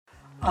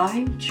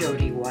I'm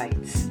Jody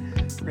Whites,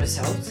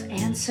 results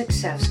and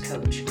success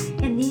coach,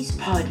 and these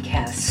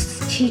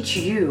podcasts teach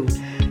you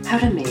how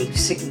to make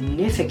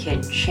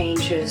significant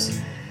changes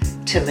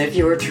to live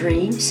your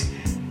dreams,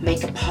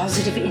 make a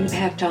positive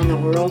impact on the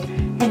world,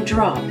 and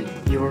drop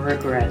your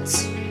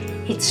regrets.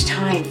 It's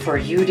time for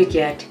you to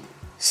get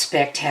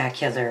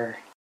spectacular.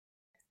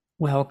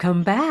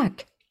 Welcome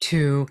back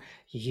to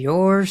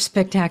Your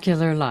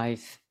Spectacular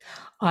Life.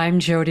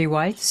 I'm Jody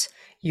Whites,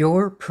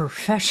 your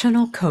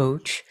professional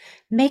coach,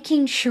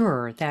 making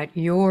sure that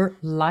your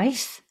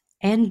life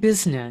and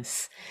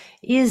business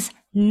is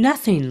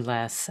nothing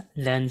less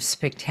than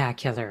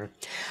spectacular.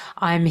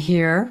 I'm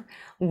here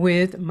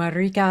with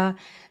Marika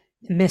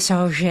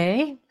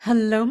Messager.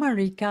 Hello,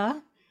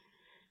 Marika.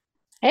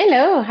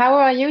 Hello, how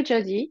are you,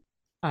 Jody?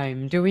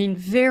 I'm doing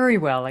very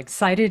well.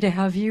 Excited to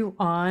have you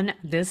on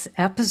this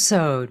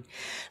episode.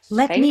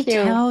 Let me Thank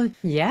you. tell,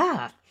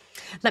 yeah,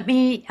 let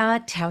me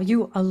tell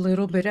you a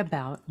little bit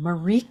about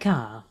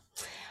Marika.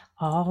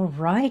 All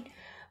right.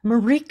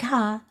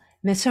 Marika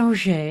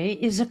Messager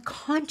is a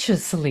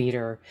conscious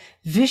leader,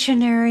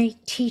 visionary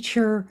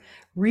teacher,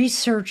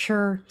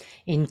 researcher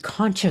in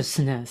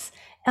consciousness,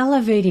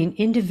 elevating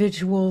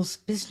individuals,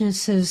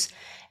 businesses,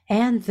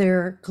 and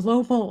their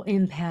global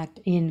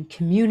impact in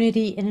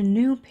community in a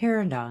new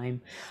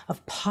paradigm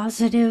of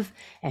positive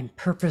and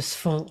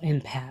purposeful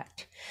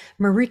impact.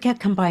 Marika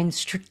combines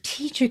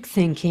strategic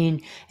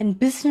thinking and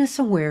business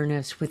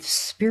awareness with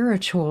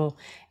spiritual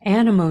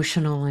and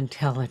emotional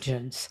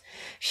intelligence.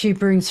 She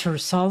brings her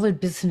solid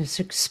business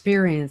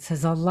experience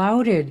as a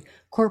lauded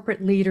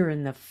corporate leader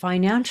in the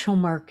financial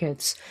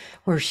markets,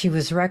 where she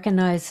was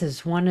recognized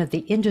as one of the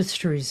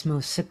industry's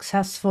most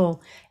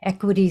successful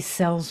equity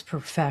sales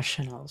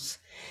professionals.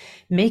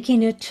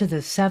 Making it to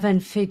the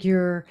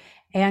seven-figure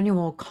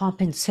annual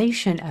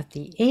compensation at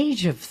the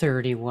age of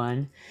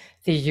 31,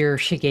 the year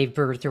she gave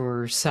birth to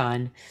her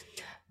son.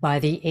 By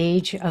the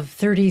age of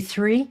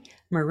 33,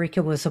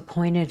 Marika was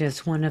appointed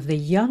as one of the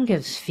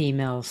youngest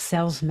female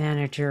sales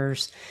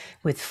managers,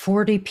 with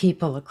 40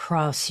 people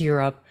across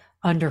Europe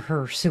under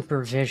her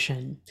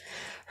supervision.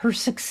 Her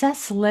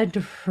success led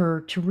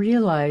her to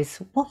realize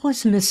what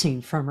was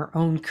missing from her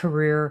own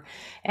career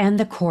and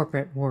the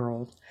corporate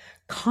world: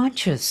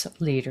 conscious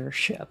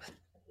leadership.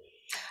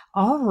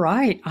 All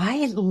right,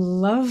 I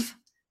love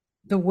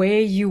the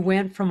way you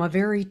went from a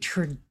very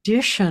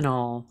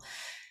traditional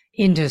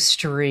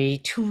industry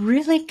to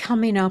really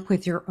coming up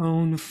with your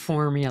own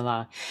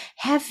formula.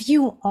 Have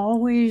you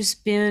always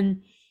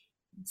been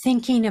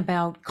thinking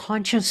about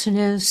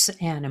consciousness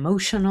and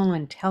emotional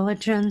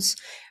intelligence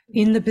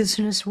in the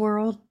business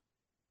world?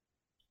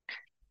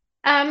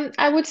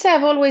 I would say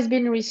I've always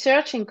been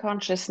researching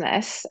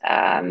consciousness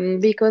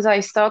because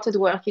I started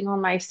working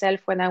on myself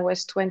when I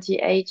was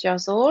 28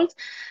 years old.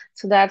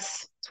 So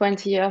that's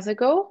 20 years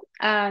ago,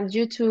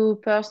 due to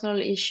personal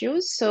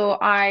issues. So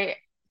I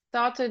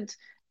started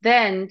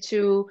then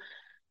to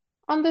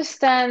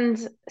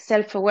understand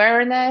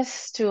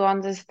self-awareness, to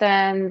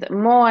understand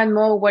more and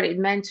more what it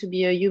meant to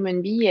be a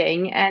human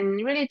being,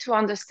 and really to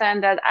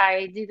understand that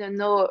I didn't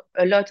know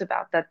a lot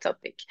about that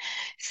topic.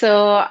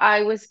 So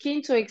I was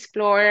keen to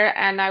explore,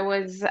 and I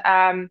was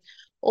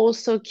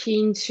also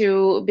keen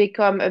to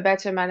become a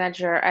better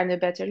manager and a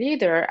better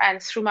leader.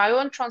 And through my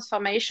own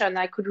transformation,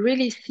 I could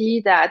really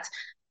see that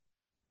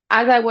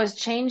as I was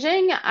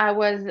changing, I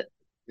was,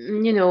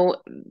 you know,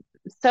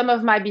 some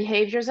of my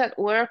behaviors at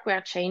work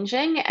were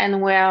changing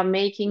and were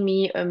making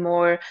me a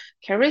more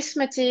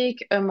charismatic,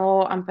 a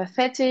more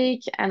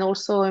empathetic, and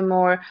also a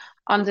more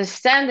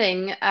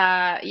understanding,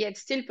 yet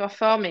still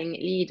performing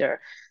leader.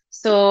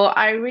 So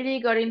I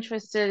really got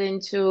interested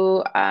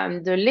into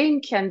the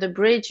link and the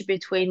bridge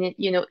between,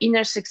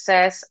 inner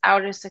success,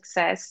 outer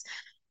success,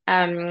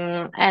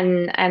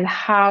 and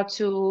how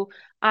to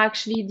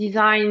actually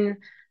design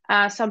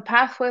some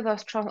pathways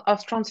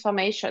of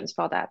transformations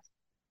for that.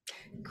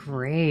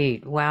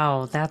 Great.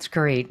 Wow, that's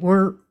great.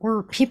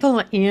 Were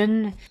people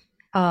in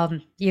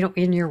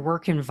in your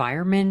work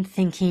environment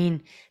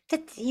thinking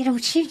that,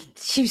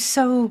 she's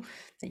so,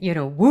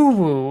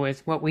 woo-woo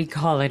is what we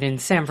call it in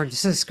San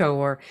Francisco,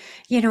 or,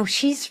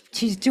 she's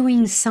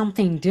doing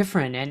something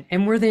different.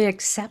 And were they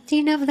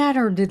accepting of that,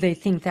 or did they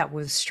think that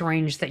was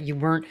strange that you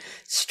weren't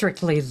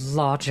strictly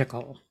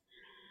logical?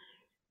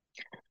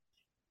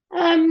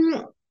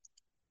 Um,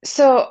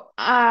 so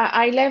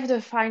I left the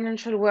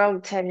financial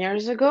world 10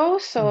 years ago.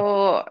 Mm.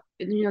 So,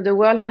 the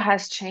world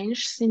has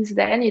changed since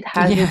then. It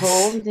has Yes.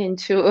 evolved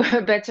into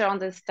a better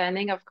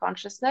understanding of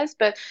consciousness.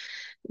 But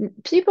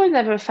people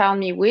never found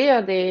me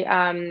weird.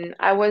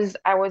 I was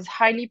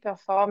highly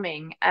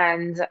performing,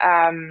 and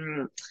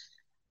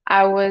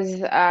I was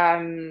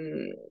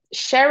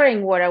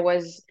sharing what I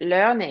was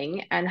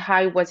learning and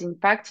how it was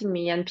impacting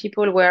me, and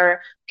people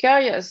were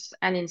curious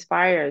and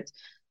inspired.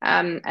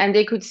 And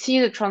they could see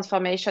the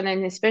transformation,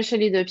 and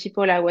especially the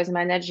people I was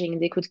managing,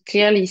 they could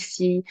clearly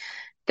see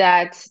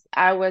that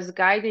I was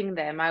guiding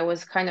them. I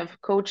was kind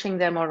of coaching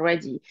them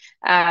already,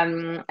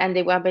 and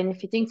they were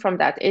benefiting from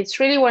that. It's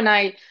really when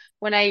I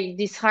when I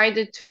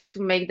decided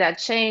to make that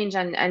change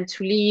and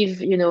to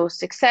leave, you know,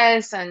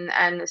 success and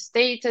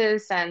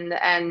status and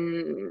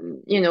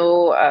you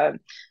know,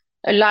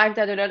 a life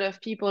that a lot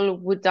of people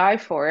would die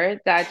for,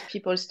 that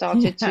people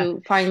started Yeah.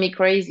 to find me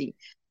crazy.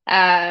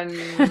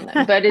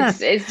 But it's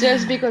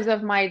just because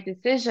of my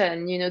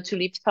decision, you know, to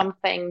leave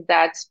something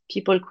that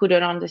people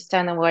couldn't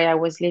understand and why I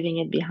was leaving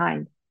it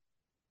behind.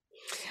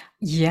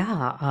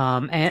 Yeah,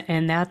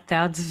 and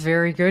that's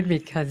very good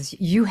because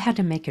you had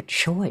to make a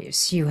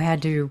choice. You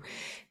had to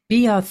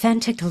be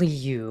authentically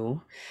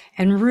you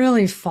and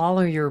really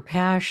follow your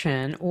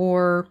passion,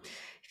 or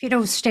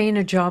stay in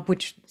a job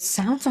which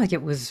sounds like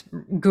it was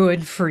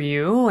good for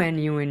you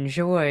and you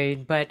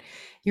enjoyed, but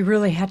you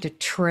really had to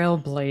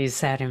trailblaze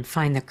that and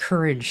find the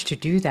courage to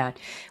do that.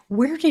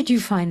 Where did you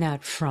find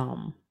that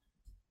from?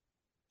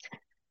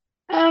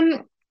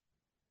 Um,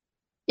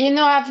 You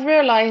know, I've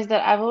realized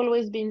that I've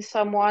always been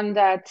someone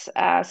that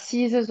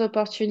seizes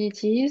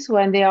opportunities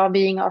when they are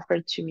being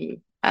offered to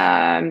me.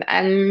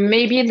 And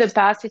maybe in the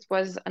past it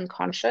was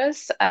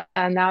unconscious,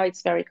 and now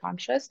it's very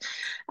conscious.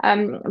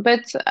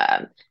 But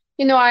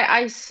you know,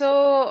 I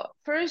saw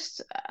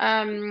first,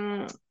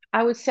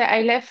 I would say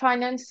I left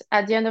finance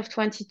at the end of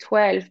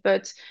 2012,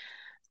 but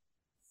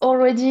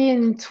already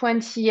in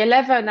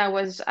 2011, I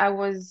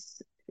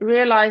was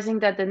realizing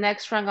that the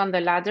next rung on the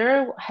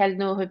ladder had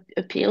no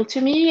appeal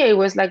to me. It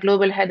was like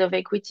global head of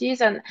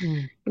equities, and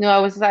Mm, you know, I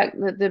was like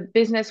the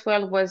business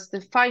world was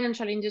the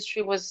financial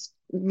industry was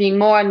being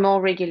more and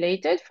more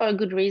regulated for a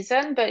good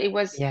reason, but it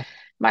was yeah.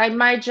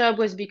 my job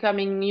was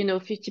becoming, you know,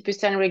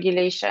 50%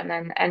 regulation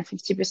and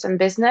 50%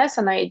 business,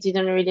 and I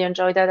didn't really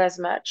enjoy that as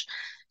much.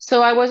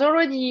 So I was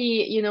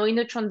already, you know, in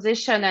a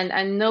transition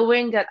and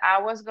knowing that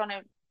I was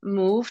gonna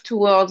move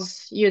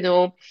towards, you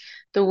know,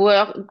 the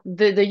work,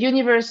 the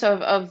universe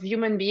of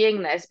human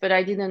beingness, but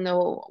I didn't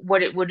know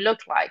what it would look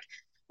like.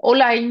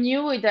 All I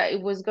knew is that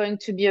it was going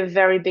to be a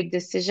very big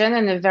decision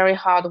and a very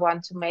hard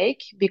one to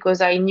make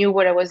because I knew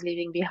what I was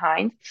leaving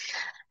behind.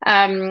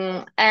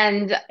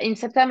 And in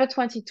September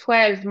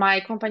 2012, my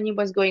company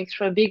was going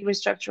through a big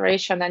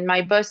restructuration, and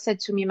my boss said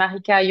to me,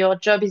 Marika, your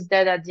job is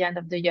dead at the end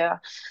of the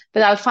year,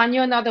 but I'll find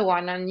you another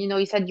one. And, you know,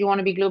 he said, you want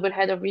to be global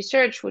head of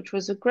research, which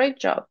was a great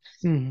job.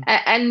 Mm,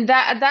 And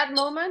that at that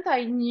moment,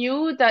 I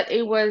knew that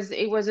it was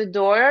a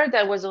door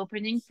that was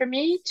opening for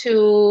me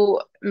to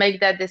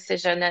make that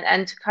decision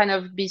and to kind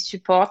of be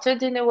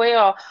supported in a way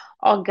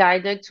or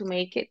guided to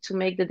make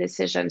the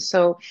decision.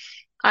 So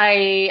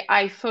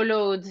I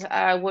followed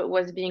what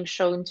was being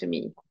shown to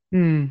me.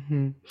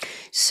 hmm.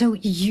 So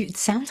it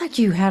sounds like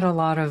you had a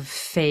lot of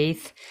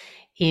faith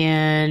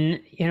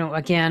in,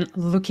 again,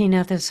 looking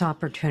at this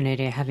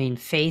opportunity, having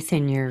faith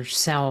in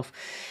yourself.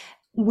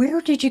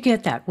 Where did you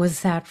get that?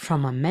 Was that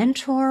from a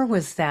mentor?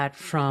 Was that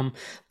from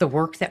the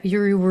work that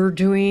you were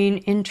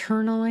doing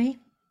internally?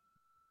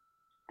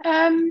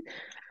 Um,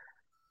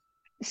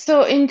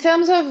 So in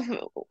terms of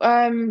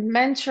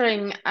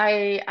mentoring,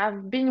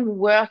 I've been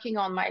working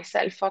on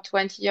myself for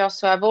 20 years.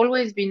 So I've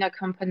always been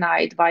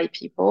accompanied by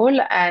people,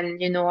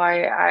 and you know,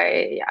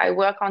 I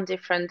work on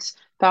different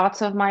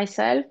parts of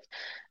myself.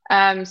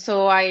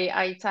 So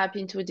I tap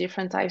into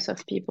different types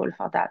of people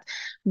for that.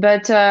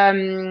 But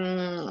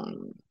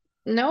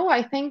no,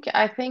 I think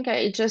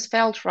it just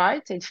felt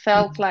right. It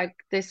felt Mm, like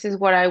this is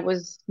what I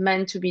was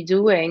meant to be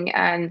doing,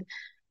 and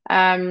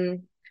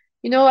um,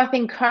 you know, I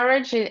think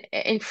courage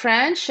in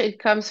French, it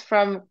comes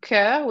from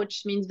cœur,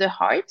 which means the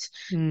heart.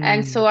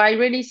 And mm, so I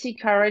really see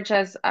courage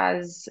as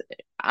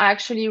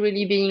actually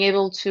really being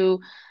able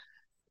to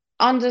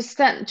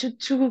understand,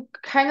 to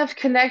kind of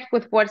connect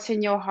with what's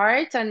in your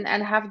heart and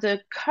have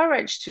the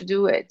courage to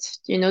do it,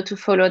 you know, to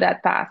follow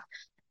that path.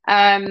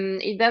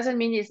 It doesn't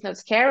mean it's not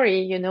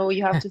scary, you know,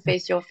 you have to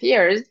face your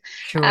fears.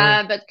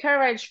 sure. But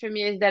courage for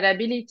me is that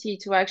ability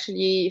to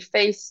actually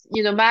face,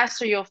 you know,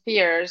 master your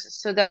fears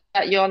so that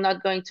you're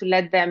not going to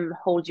let them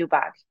hold you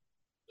back.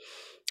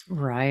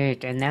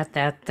 Right. And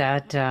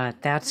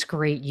that's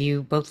great.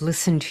 You both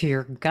listen to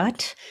your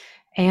gut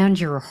and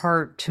your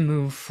heart to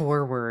move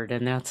forward,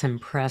 and that's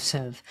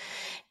impressive.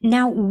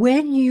 Now,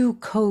 when you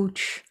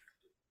coach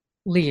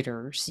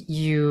leaders,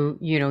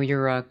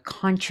 you're a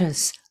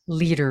conscious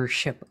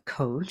leadership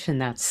coach,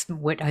 and that's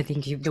what I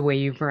think the way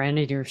you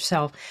branded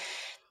yourself.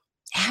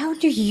 How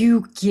do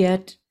you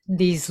get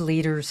these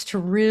leaders to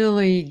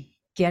really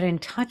get in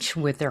touch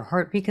with their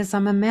heart? Because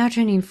I'm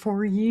imagining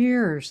for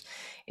years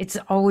it's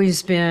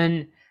always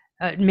been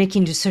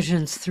making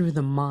decisions through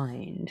the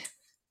mind.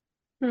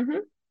 Hmm.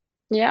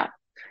 Yeah.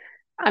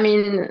 I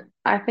mean,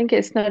 I think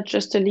it's not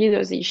just a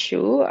leader's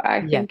issue.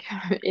 I Yeah, think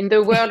in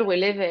the world we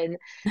live in,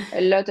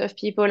 a lot of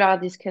people are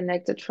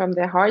disconnected from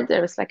their heart.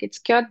 There's like it's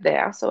cut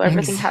there, so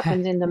everything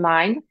happens in the exactly.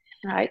 mind,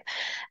 right?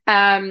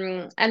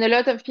 And a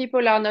lot of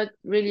people are not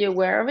really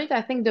aware of it.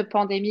 I think the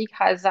pandemic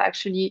has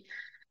actually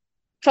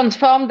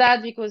transformed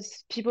that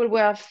because people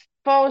were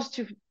forced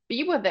to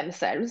be with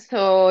themselves.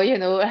 So,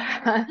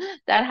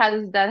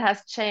 that has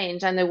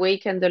changed and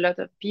awakened a lot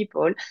of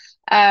people,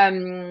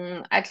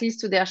 at least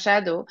to their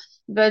shadow.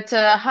 But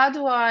how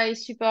do I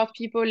support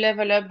people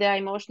level up their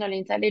emotional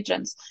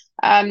intelligence?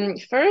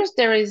 First,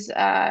 there is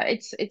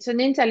it's an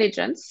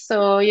intelligence, so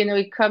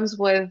it comes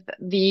with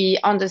the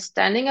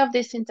understanding of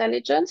this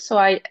intelligence. So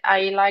I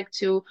like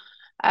to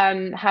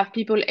have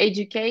people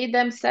educate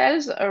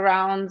themselves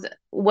around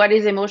what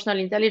is emotional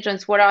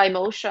intelligence, what are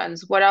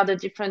emotions, what are the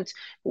different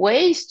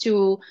ways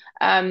to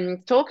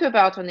talk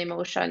about an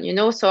emotion.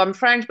 So I'm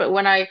French, but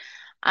when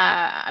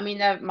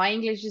my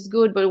English is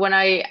good, but when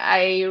I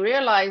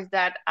realized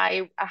that I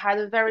had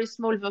a very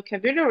small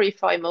vocabulary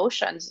for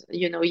emotions,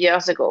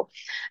 years ago,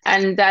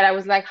 and that I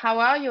was like, "How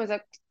are you?" I was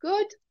like,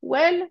 "Good,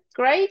 well,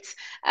 great,"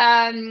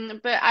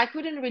 but I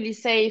couldn't really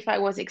say if I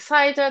was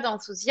excited,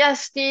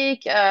 enthusiastic,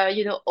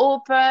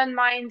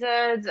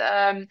 open-minded,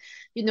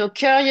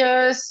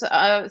 curious.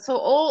 So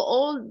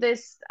all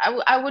this,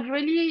 I would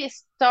really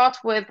start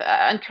with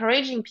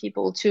encouraging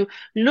people to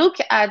look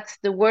at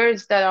the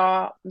words that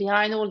are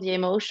behind all the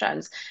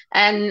emotions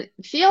and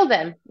feel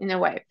them in a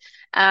way.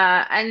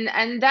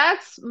 And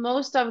that's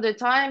most of the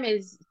time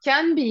is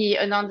can be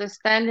an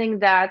understanding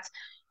that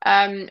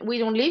we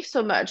don't live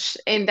so much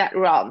in that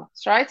realm,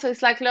 right? So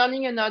it's like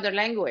learning another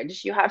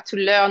language. You have to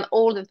learn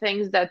all the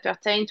things that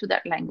pertain to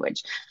that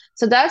language.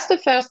 So that's the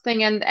first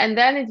thing. And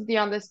then it's the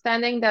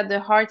understanding that the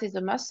heart is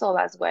a muscle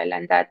as well,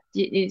 and that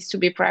it needs to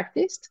be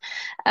practiced.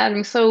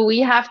 So we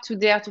have to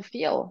dare to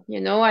feel,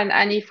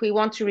 and if we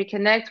want to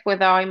reconnect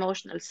with our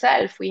emotional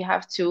self, we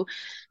have to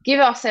give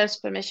ourselves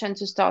permission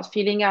to start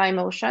feeling our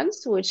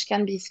emotions, which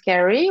can be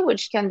scary,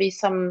 which can be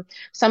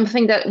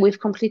something that we've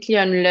completely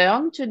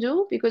unlearned to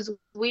do because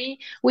we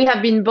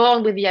have been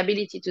born with the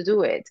ability to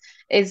do it.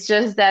 It's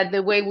just that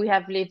the way we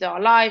have lived our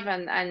life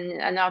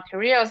and our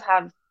careers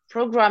have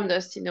programmed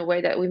us in a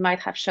way that we might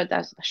have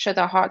shut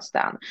our hearts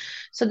down.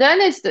 So then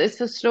it's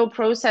a slow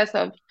process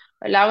of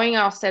allowing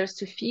ourselves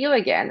to feel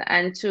again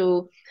and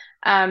to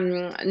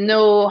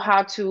know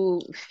how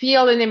to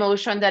feel an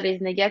emotion that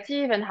is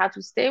negative and how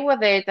to stay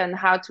with it and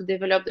how to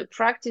develop the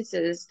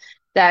practices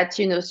that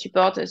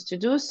support us to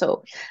do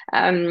so.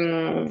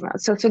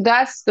 So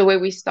that's the way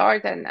we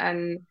start,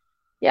 and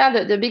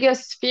yeah, the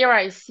biggest fear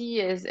I see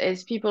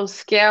is people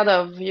scared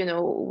of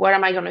what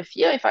am I going to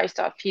feel if I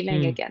start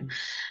feeling again.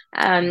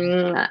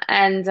 Mhm.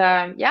 And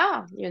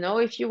yeah,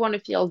 if you want to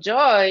feel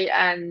joy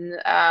and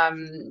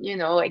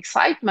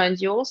excitement,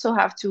 you also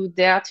have to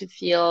dare to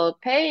feel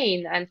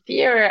pain and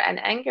fear and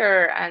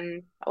anger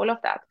and all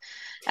of that.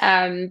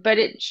 But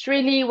it's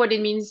really what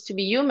it means to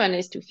be human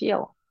is to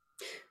feel.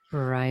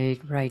 Right,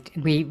 right.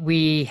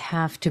 We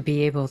have to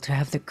be able to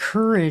have the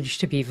courage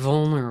to be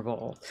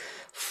vulnerable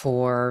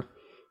for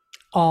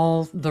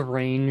all the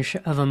range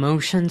of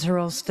emotions, or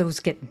else those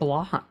get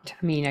blocked.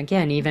 I mean,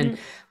 again, even Mhm.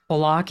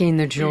 blocking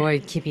the joy,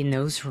 keeping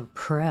those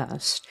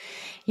repressed.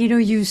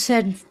 You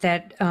said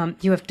that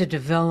you have to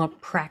develop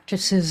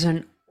practices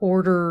in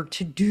order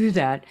to do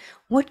that.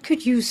 What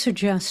could you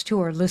suggest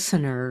to our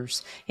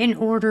listeners in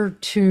order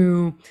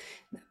to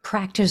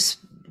practice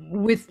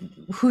with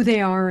who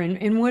they are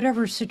in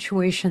whatever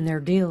situation they're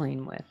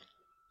dealing with?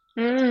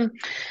 Mm.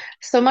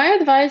 So my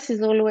advice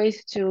is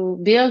always to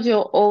build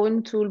your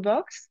own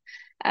toolbox.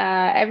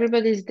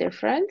 Everybody's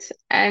different,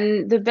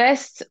 and the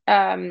best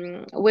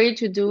way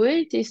to do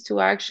it is to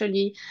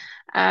actually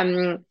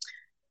um,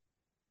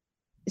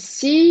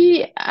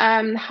 see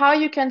how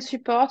you can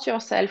support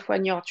yourself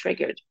when you're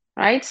triggered,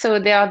 right? So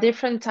there are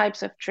different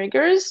types of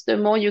triggers. The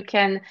more you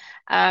can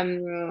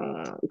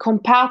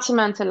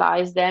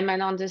compartmentalize them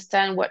and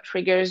understand what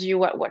triggers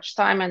you at which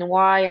time and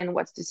why, and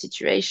what's the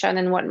situation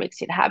and what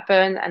makes it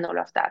happen, and all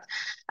of that.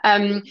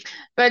 Um,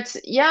 but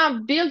yeah,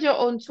 build your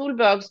own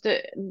toolbox.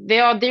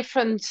 There are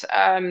different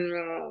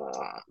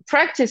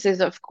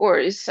practices, of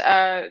course.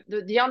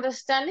 The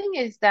understanding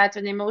is that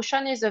an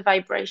emotion is a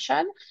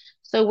vibration.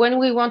 So when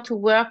we want to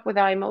work with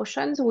our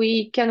emotions,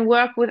 we can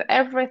work with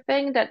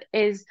everything that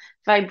is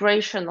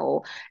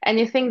vibrational,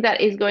 anything that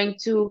is going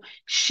to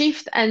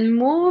shift and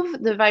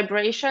move the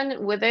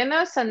vibration within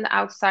us and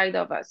outside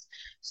of us.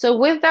 So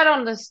with that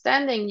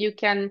understanding, you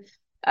can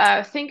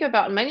think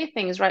about many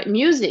things, right?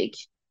 Music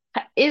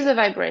is a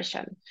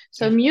vibration.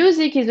 So Yeah.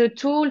 music is a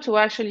tool to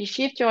actually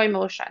shift your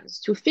emotions,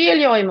 to feel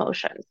your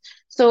emotions.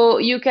 So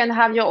you can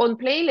have your own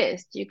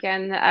playlist. You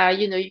can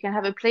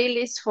have a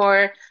playlist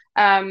for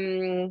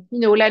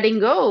letting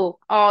go,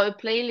 or a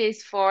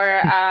playlist for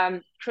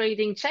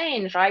creating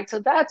change, right? So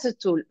that's a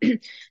tool.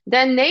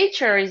 Then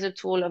nature is a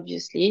tool,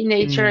 obviously.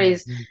 Nature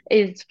is Mhm.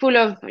 is full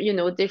of,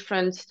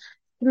 different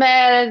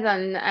smells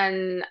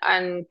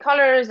and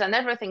colors and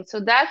everything. So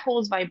that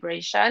holds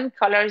vibration.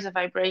 Colors are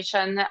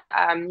vibration,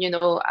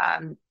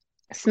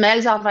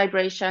 smells are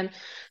vibration.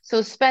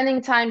 So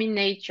spending time in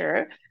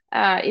nature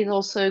is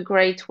also a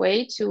great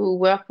way to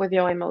work with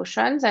your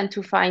emotions and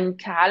to find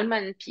calm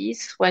and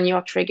peace when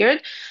you're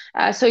triggered.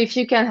 So if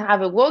you can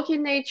have a walk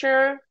in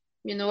nature,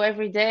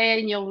 every day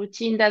in your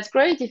routine, that's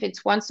great. If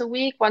it's once a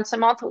week, once a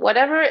month,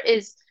 whatever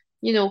is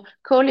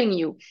calling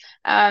you.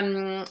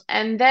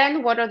 And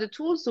then what are the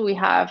tools do we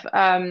have?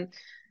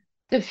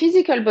 The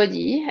physical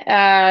body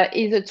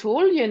is a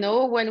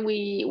tool, when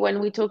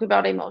we talk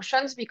about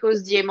emotions,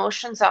 because the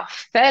emotions are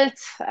felt.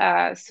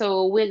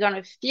 So we're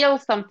gonna feel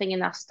something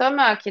in our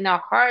stomach, in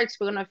our hearts.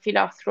 We're gonna feel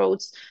our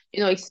throats,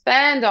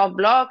 expand or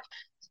block.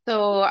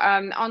 So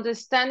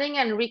understanding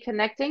and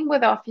reconnecting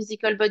with our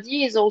physical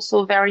body is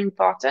also very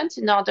important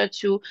in order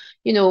to,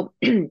 you know,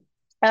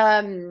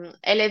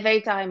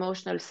 elevate our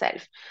emotional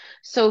self.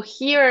 So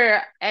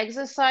here,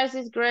 exercise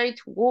is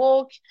great,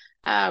 walk,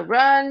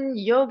 run,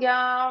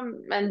 yoga,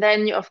 and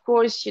then, of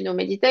course,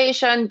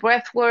 meditation,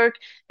 breath work,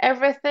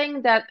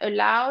 everything that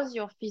allows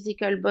your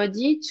physical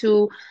body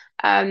to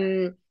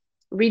um,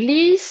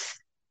 release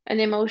an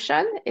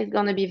emotion is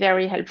going to be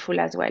very helpful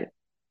as well.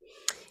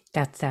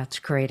 That's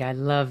great. I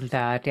love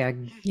that.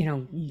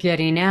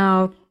 Getting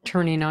out,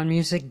 turning on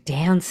music,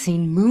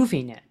 dancing,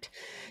 moving it.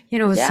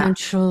 Yeah.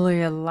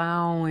 Essentially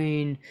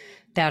allowing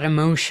that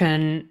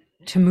emotion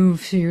to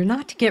move through you,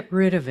 not to get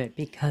rid of it,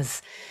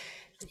 because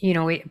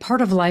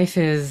part of life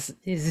is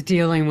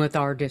dealing with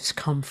our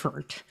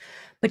discomfort,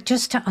 but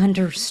just to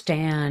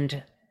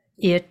understand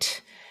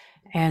it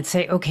and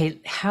say, okay,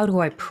 how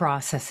do I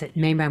process it?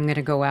 Maybe I'm going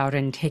to go out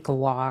and take a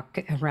walk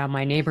around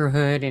my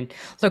neighborhood and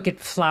look at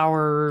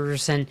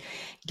flowers and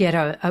get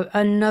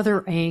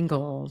another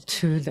angle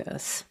to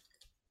this.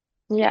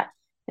 Yeah,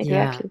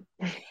 Yeah.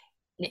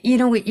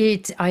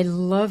 exactly. I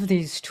love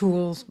these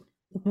tools.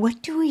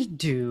 What do we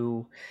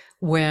do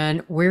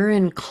when we're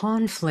in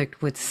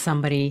conflict with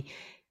somebody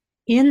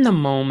in the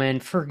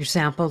moment? For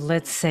example,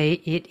 let's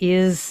say it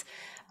is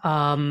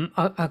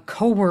a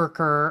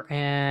coworker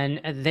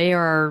and they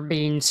are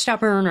being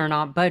stubborn or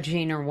not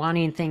budging or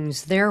wanting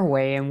things their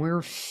way, and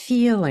we're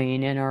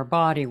feeling in our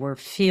body, we're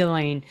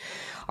feeling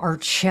our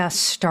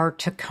chest start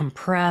to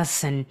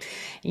compress, and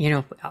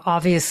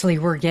obviously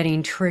we're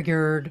getting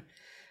triggered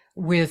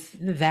with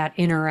that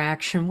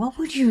interaction. What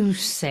would you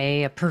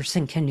say a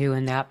person can do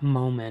in that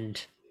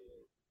moment?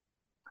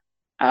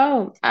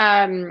 Oh,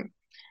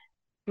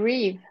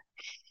 breathe.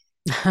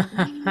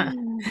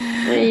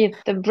 Breathe.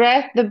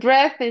 The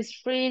breath is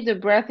free. The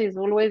breath is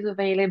always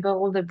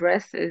available. The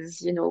breath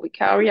is, we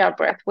carry our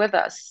breath with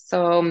us.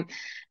 So,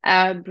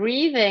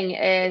 breathing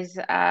is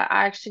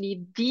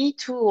actually the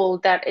tool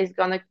that is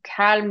going to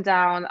calm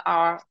down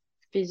our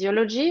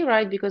physiology,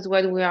 right? Because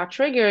when we are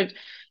triggered,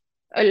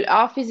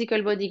 our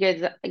physical body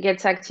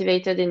gets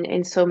activated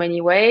in so many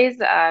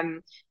ways.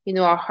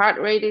 Our heart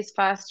rate is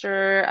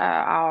faster,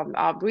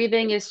 our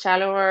breathing is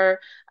shallower.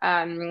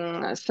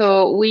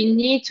 So we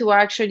need to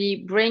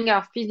actually bring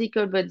our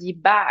physical body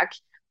back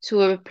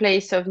to a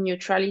place of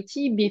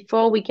neutrality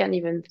before we can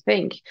even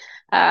think.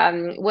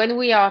 When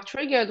we are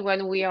triggered,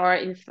 when we are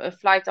in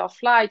flight or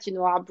flight,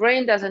 our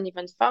brain doesn't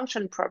even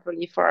function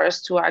properly for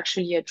us to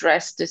actually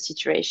address the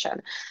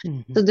situation.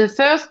 Mhm. So the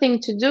first thing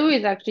to do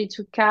is actually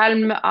to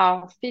calm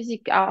our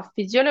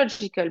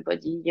physiological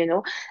body,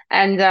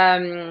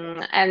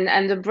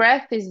 and the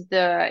breath is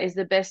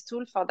the best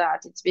tool for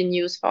that. It's been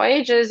used for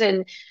ages,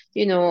 and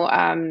in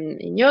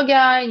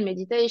yoga, in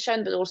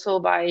meditation, but also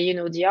by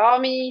the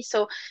army.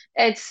 So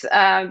it's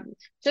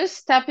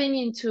just tapping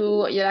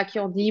into like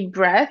your deep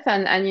breath,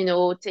 and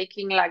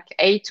taking like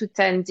 8 to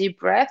 10 deep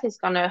breaths is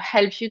gonna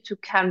help you to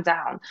calm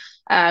down,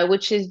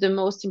 which is the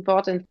most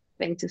important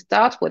thing to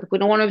start with. We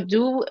don't want to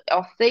do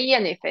or say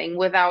anything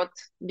without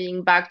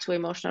being back to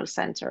emotional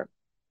center.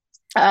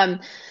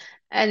 Um,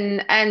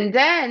 and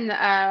then,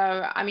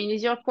 I mean,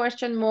 is your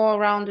question more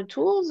around the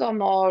tools or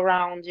more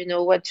around,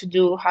 what to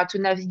do, how to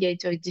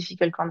navigate a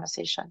difficult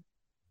conversation?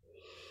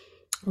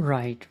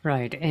 Right,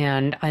 right.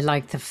 And I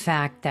like the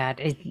fact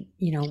that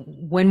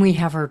when we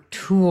have our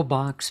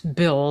toolbox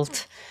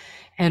built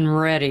and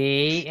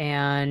ready,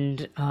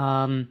 and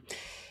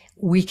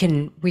we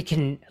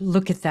can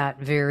look at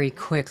that very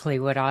quickly.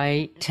 What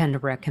I tend to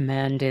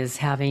recommend is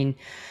having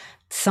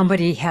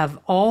somebody have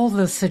all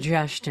the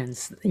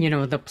suggestions,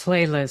 the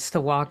playlist,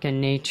 the walk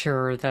in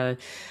nature, the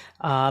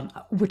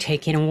we're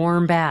taking a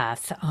warm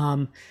bath,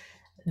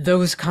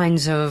 those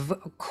kinds of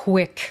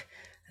quick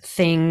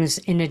things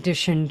in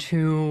addition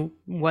to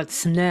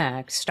what's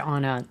next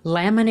on a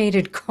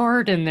laminated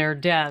card in their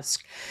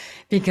desk.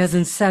 Because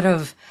instead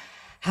of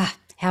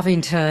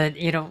having to,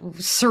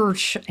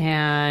 search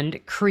and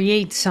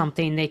create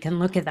something, they can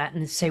look at that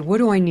and say, what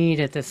do I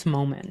need at this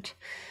moment?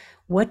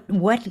 What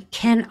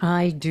can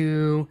I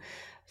do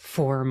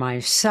for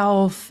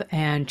myself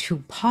and to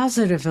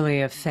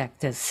positively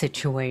affect this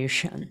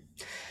situation?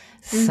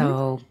 Mm-hmm.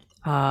 So,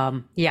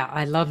 yeah,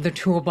 I love the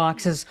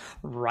toolboxes.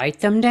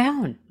 Write them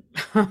down.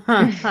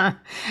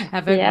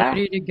 Have it Yeah.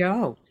 ready to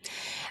go.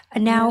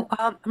 Yeah. Now,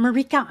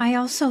 Marika, I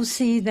also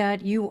see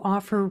that you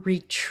offer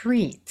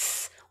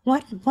retreats.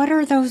 What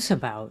are those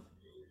about?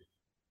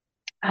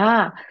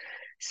 Ah,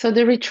 so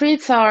the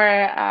retreats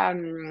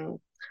are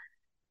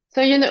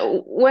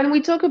So, when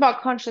we talk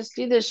about conscious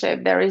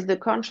leadership, there is the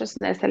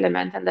consciousness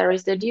element and there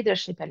is the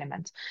leadership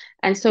element.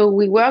 And so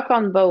we work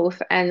on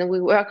both and we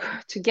work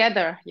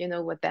together,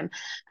 with them.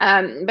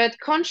 But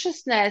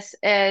consciousness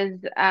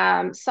is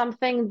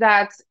something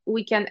that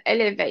we can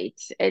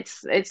elevate.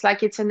 It's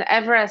like it's an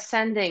ever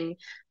ascending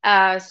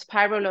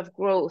spiral of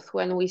growth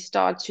when we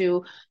start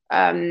to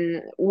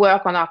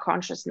work on our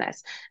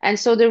consciousness. And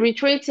so the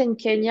retreats in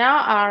Kenya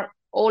are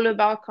all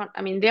about,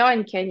 I mean, they are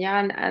in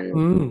Kenya and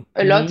Ooh,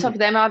 a lot of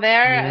them are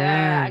there.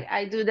 yeah.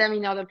 I do them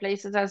in other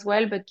places as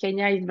well, but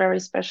Kenya is very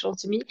special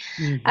to me.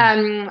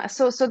 Hmm.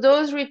 So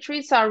those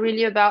retreats are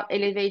really about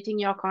elevating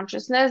your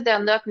consciousness.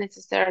 They're not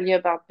necessarily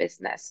about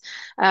business.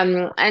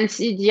 And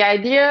see, the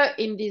idea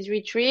in these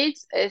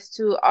retreats is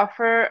to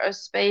offer a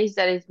space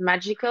that is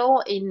magical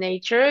in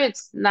nature.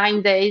 It's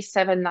 9 days,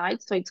 7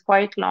 nights, so it's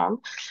quite long.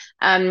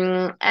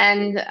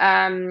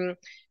 And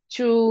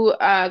to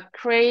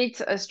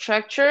create a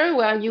structure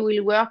where you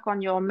will work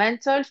on your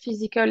mental,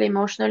 physical,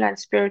 emotional, and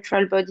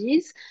spiritual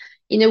bodies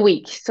in a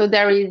week. So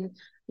there is,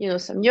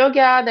 some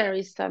yoga, there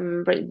is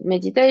some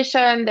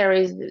meditation, there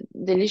is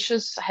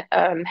delicious,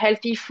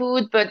 healthy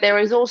food, but there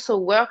is also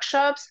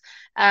workshops,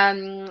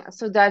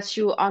 so that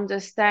you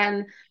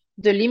understand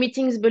the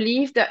limiting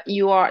beliefs that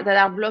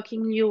are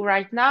blocking you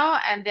right now,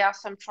 and there are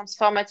some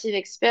transformative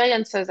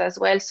experiences as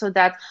well, so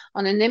that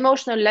on an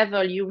emotional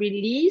level you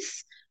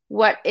release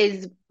what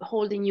is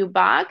holding you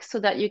back so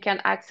that you can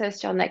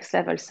access your next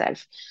level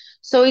self.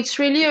 So it's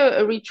really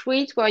a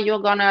retreat where you're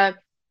gonna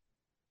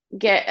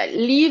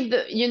leave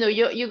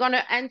you're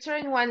gonna enter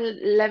in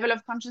one level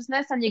of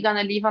consciousness and you're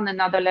gonna leave on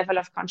another level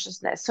of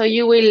consciousness. So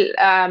you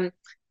will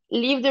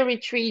leave the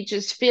retreat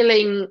just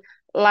feeling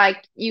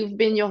like you've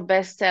been your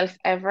best self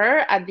ever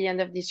at the end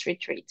of this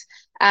retreat.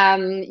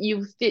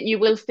 You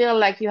will feel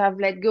like you have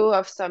let go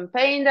of some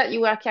pain that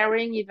you were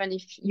carrying, even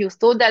if you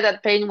thought that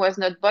that pain was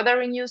not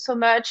bothering you so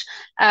much.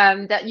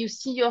 That you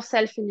see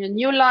yourself in a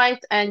new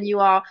light, and you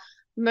are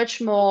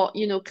much more,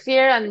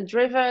 clear and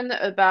driven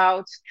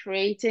about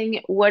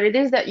creating what it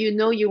is that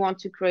you want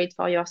to create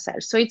for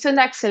yourself. So it's an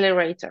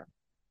accelerator.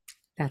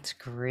 That's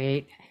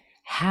great.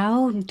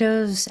 How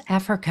does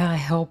Africa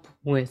help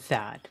with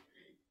that?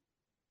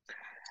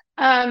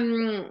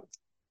 Um,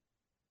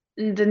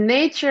 the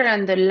nature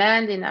and the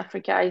land in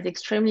Africa is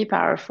extremely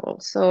powerful.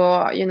 So,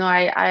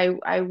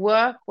 I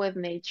work with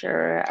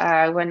nature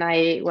when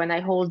I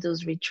hold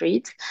those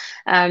retreats.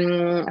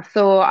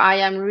 So I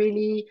am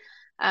really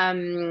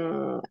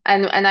and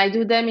I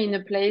do them in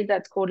a place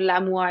that's called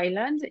Lamu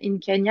Island in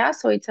Kenya.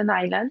 So it's an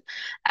island,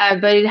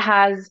 but it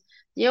has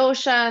the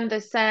ocean, the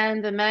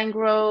sand, the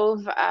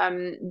mangrove.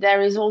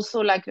 There is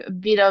also like a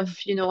bit of,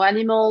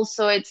 animals.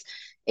 So it's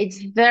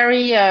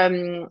very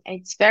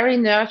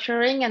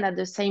nurturing, and at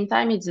the same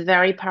time it's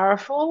very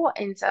powerful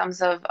in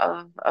terms of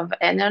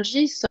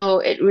energy. So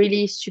it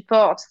really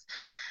supports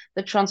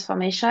the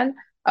transformation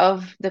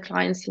of the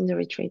clients in the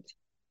retreat.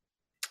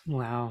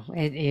 Wow.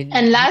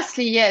 And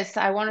lastly, yes,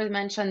 I want to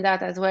mention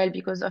that as well,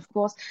 because of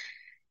course,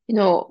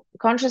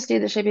 conscious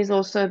leadership is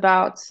also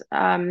about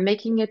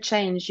making a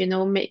change,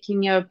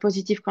 making a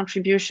positive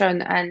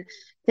contribution and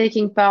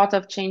taking part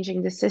of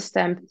changing the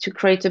system to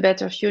create a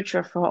better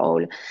future for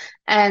all.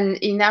 And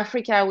in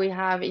Africa,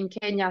 in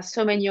Kenya,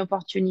 so many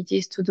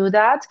opportunities to do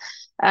that.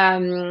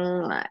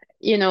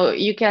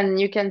 You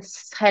can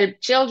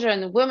help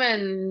children,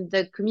 women,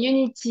 the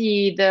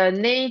community, the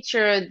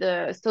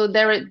nature. So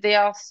there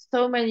are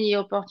so many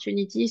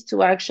opportunities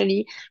to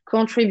actually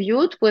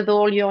contribute with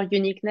all your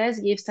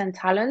uniqueness, gifts, and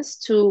talents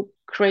to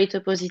create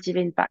a positive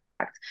impact.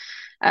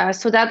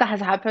 So that has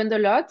happened a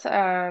lot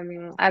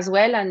as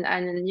well, and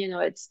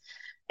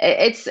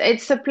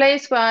it's a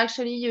place where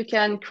actually you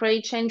can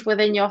create change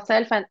within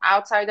yourself and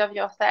outside of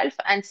yourself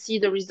and see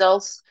the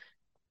results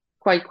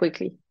quite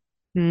quickly.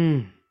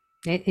 Mm,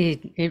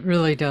 it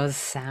really does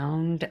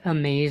sound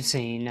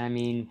amazing. I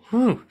mean,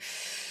 whew.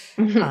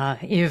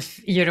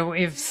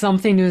 If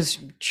something is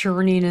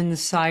churning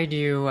inside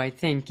you, I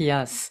think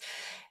yes,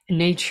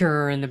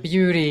 nature and the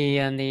beauty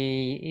and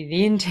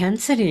the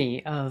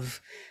intensity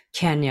of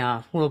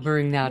Kenya will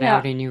bring that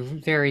out Yeah, in you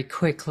very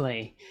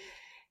quickly.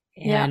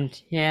 yeah.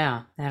 And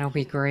yeah, that'll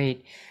be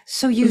great.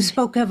 So you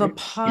spoke of a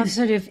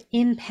positive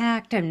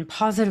impact and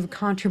positive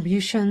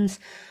contributions.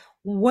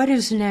 What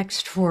is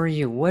next for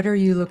you? What are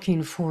you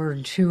looking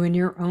forward to in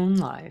your own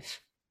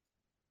life?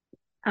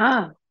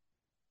 Ah,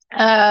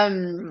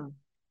 um,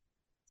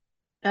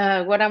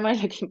 what am I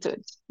looking to?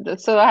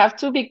 So I have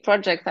two big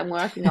projects I'm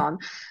working on.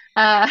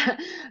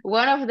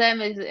 One of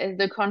them is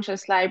the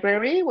Conscious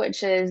Library,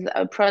 which is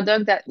a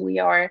product that we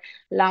are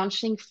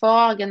launching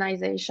for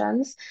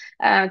organizations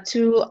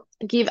to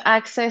give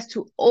access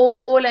to all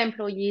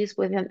employees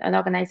within an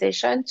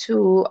organization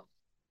to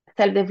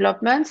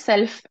self-development,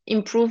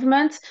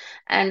 self-improvement,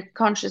 and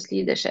conscious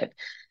leadership.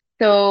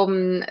 So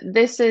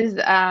this is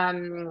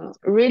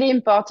really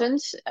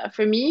important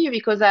for me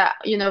because,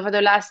 over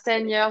the last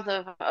 10 years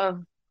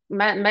of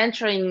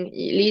mentoring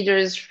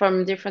leaders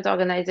from different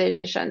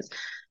organizations,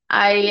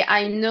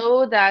 I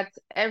know that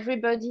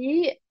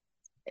everybody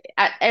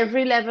at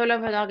every level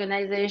of an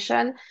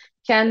organization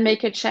can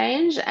make a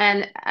change,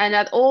 and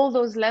at all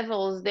those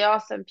levels there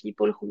are some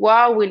people who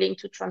are willing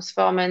to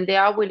transform and they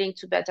are willing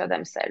to better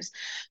themselves,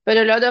 but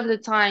a lot of the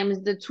times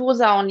the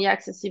tools are only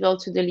accessible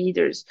to the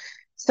leaders.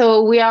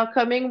 So we are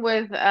coming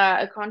with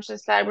a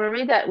conscious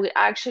library that will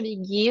actually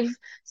give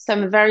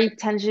some very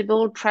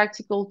tangible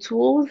practical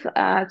tools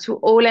to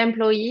all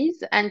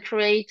employees and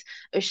create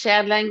a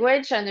shared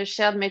language and a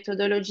shared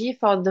methodology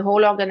for the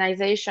whole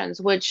organizations,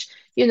 which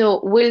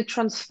will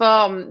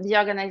transform the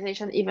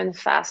organization even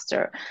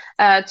faster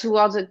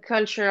towards a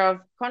culture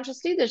of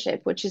conscious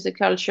leadership, which is a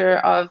culture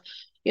of,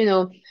 you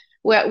know,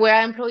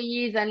 where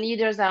employees and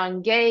leaders are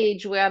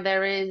engaged, where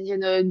there is,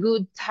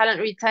 good talent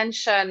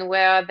retention,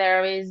 where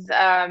there is,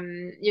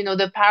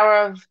 the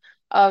power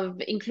of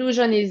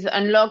inclusion is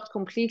unlocked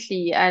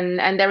completely,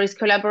 and there is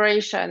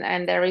collaboration,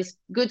 and there is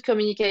good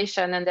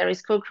communication, and there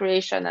is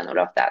co-creation, and all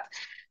of that.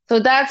 So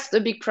that's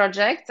the big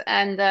project,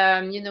 and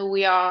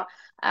we are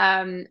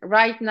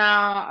right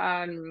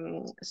now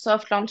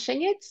soft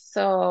launching it.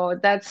 So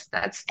that's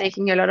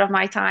taking a lot of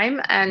my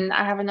time. And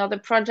I have another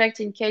project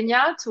in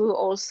Kenya to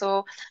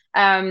also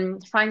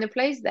find a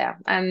place there.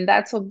 And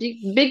that's a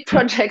big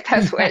project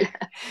as well.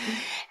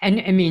 And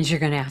it means you're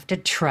going to have to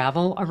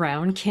travel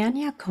around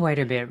Kenya quite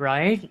a bit,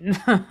 right?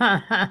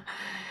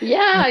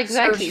 Yeah, Search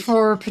exactly.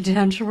 for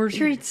potential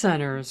retreat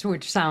centers,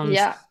 which sounds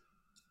Yeah.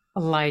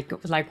 like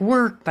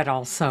work, but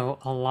also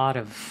a lot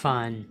of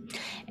fun.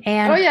 Oh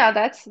And yeah,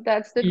 that's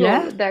the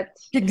yeah, goal. That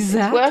it's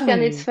work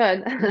and it's exactly.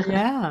 fun.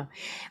 Yeah.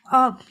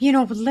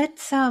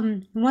 Let's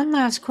one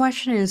last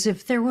question is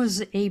if there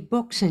was a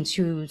book, since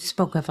you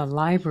spoke of a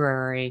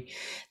library,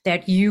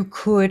 that you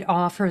could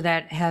offer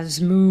that has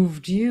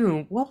moved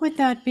you, what would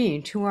that be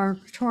to our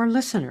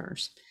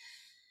listeners?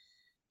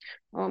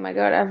 Oh my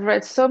God, I've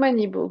read so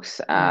many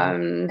books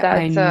Mm,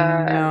 I that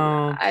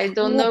know. I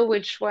don't Well, know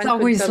which it's one could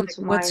always come like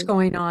to what's mind.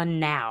 going on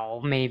now,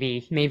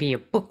 maybe a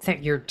book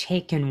that you're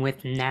taken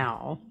with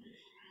now.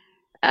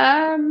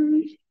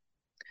 Um,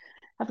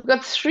 I've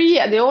got three.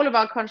 They're all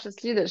about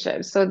conscious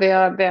leadership. So they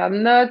are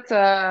not.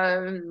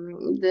 I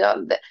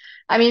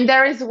mean,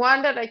 there is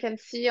one that I can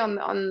see on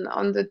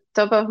the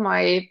top of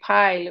my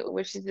pile,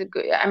 which is a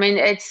good. I mean,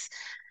 it's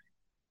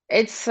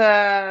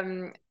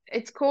a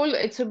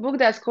book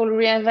that's called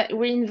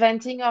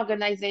Reinventing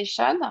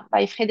Organization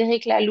by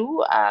Frédéric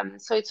Laloux.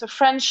 So it's a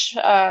French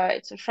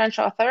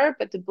author,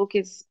 but the book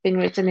has been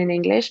written in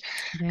English,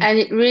 Yeah. and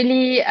it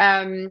really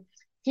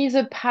he's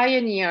a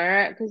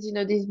pioneer because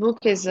this book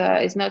is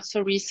not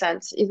so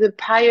recent. He's a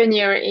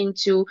pioneer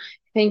into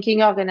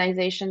thinking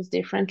organizations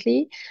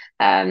differently.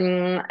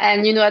 And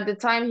at the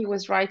time he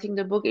was writing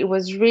the book, it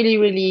was really,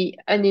 really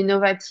an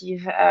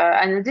innovative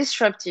and a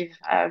disruptive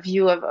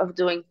view of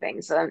doing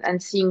things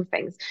and seeing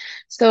things.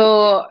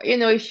 So,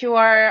 if you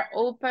are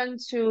open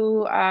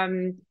to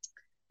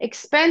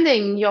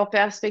expanding your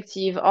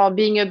perspective or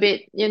being a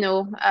bit,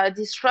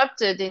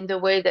 disrupted in the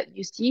way that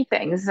you see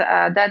things,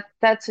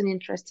 that's an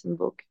interesting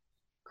book.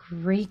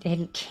 Great.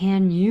 And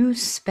can you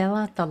spell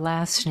out the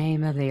last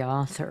name of the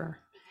author?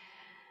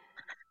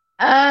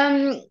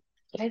 Um,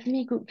 Let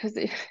me go because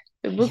the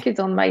Yeah. book is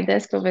on my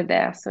desk over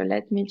there. So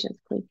let me just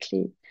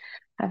quickly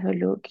have a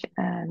look.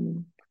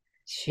 Frédéric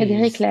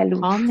She's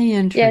Laloux. on the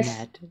Yes.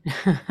 internet.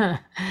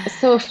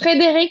 So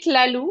Frédéric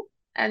Laloux,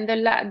 and the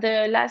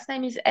last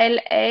name is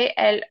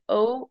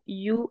Laloux.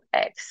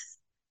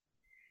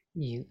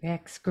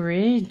 UX,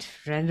 great.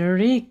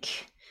 Frederic.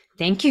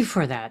 Thank you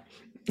for that.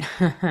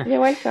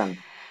 You're welcome.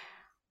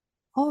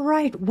 All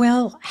right.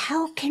 Well,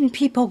 how can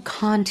people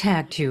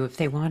contact you if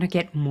they want to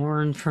get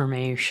more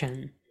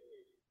information?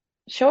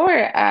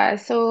 Sure.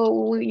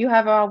 So you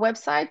have our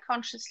website,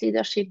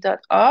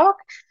 consciousleadership.org,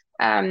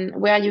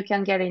 where you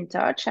can get in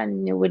touch,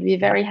 and you would be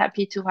very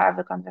happy to have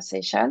a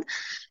conversation.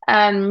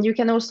 You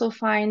can also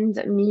find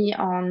me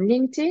on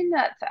LinkedIn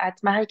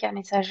at Marika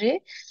Messager,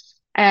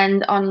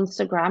 and on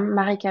Instagram,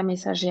 Marika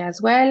Messager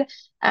as well.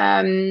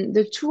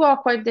 The two are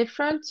quite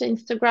different.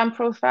 Instagram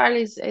profile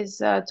is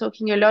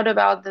talking a lot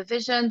about the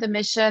vision, the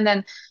mission,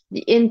 and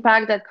the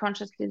impact that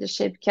conscious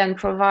leadership can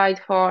provide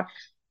for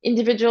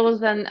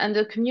individuals and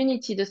the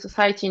community, the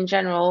society in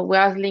general,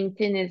 whereas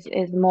LinkedIn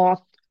is more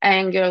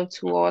angled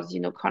towards,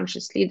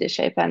 conscious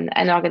leadership and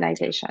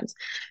organizations.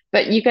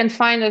 But you can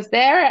find us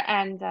there,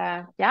 and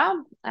yeah,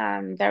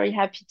 I'm very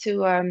happy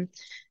to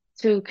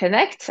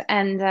connect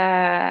and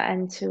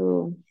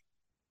to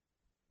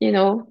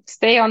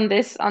stay on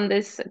this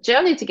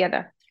journey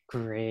together.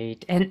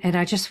 Great. And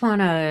I just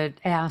want to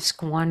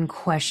ask one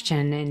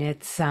question, and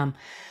it's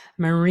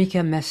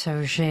Marika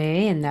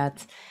Messager, and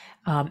that's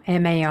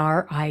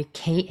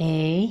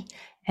Marika.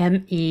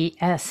 And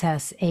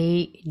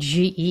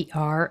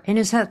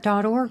is that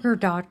 .org or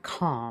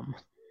 .com?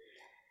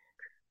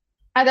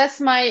 That's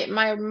my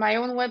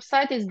own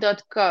website is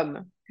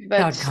 .com.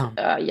 But .com.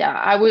 yeah,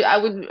 I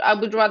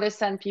would rather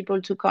send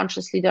people to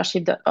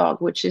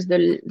consciousleadership.org, which is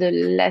Okay.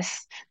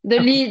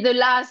 the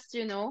last,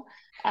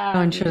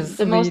 Conscious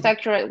the most lead.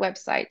 accurate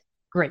website.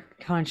 Great.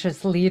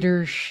 Conscious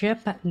leadership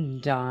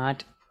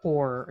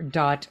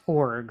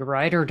 .org,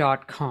 right? Or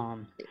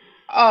 .com?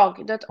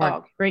 Right,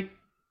 .org. great.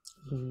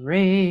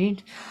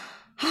 Great.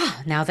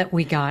 Now that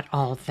we got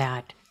all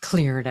that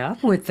cleared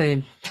up with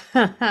the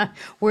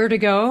where to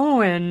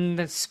go and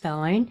the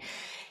spelling,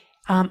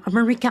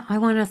 Marika, I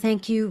want to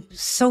thank you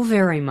so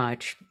very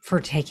much for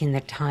taking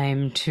the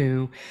time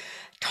to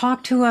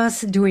talk to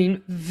us,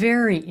 doing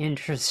very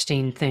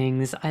interesting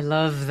things. I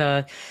love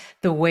the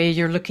way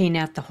you're looking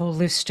at the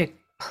holistic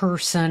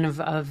person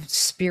of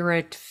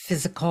spirit,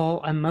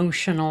 physical,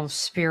 emotional,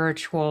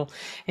 spiritual,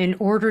 in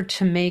order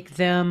to make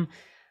them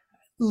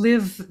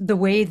live the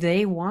way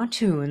they want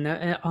to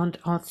and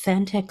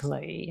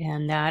authentically.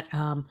 And that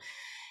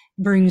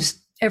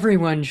brings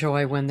everyone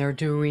joy when they're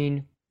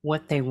doing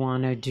what they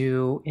want to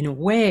do in a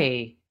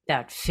way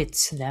that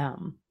fits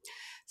them.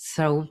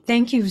 So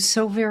thank you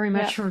so very Yeah.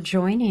 much for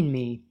joining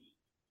me.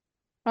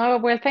 Oh,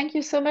 well, thank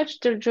you so much,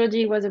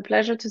 Jody. It was a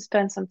pleasure to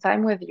spend some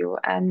time with you.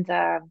 And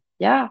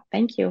yeah,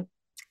 thank you.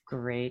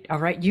 Great. All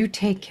right, you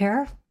take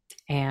care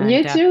You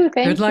and too. good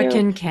Thank luck you.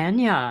 in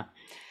Kenya.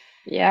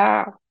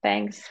 Yeah,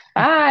 thanks.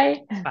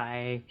 Bye.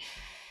 Bye.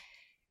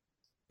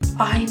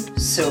 I'm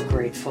so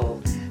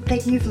grateful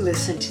that you've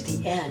listened to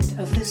the end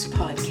of this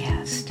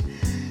podcast.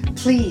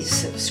 Please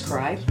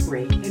subscribe,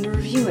 rate, and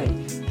review it,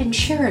 and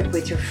share it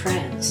with your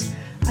friends.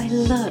 I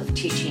love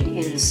teaching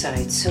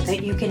insights so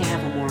that you can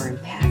have a more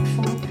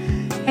impactful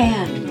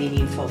and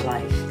meaningful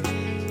life.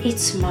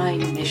 It's my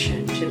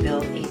mission to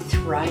build a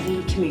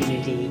thriving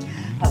community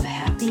of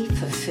happy,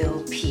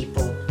 fulfilled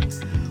people.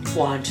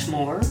 Want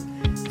more?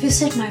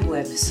 Visit my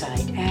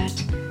website at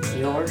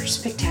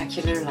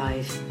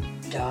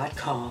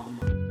yourspectacularlife.com.